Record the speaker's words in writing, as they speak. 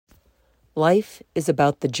Life is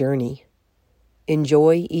about the journey.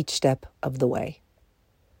 Enjoy each step of the way.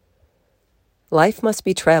 Life must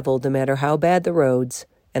be traveled no matter how bad the roads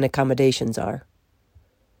and accommodations are,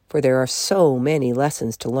 for there are so many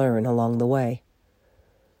lessons to learn along the way.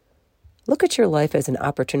 Look at your life as an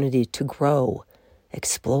opportunity to grow,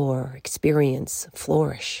 explore, experience,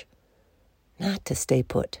 flourish, not to stay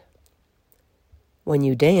put. When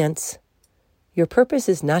you dance, your purpose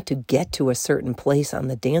is not to get to a certain place on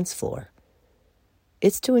the dance floor.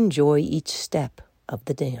 It's to enjoy each step of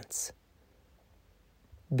the dance.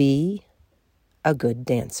 Be a good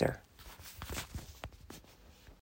dancer.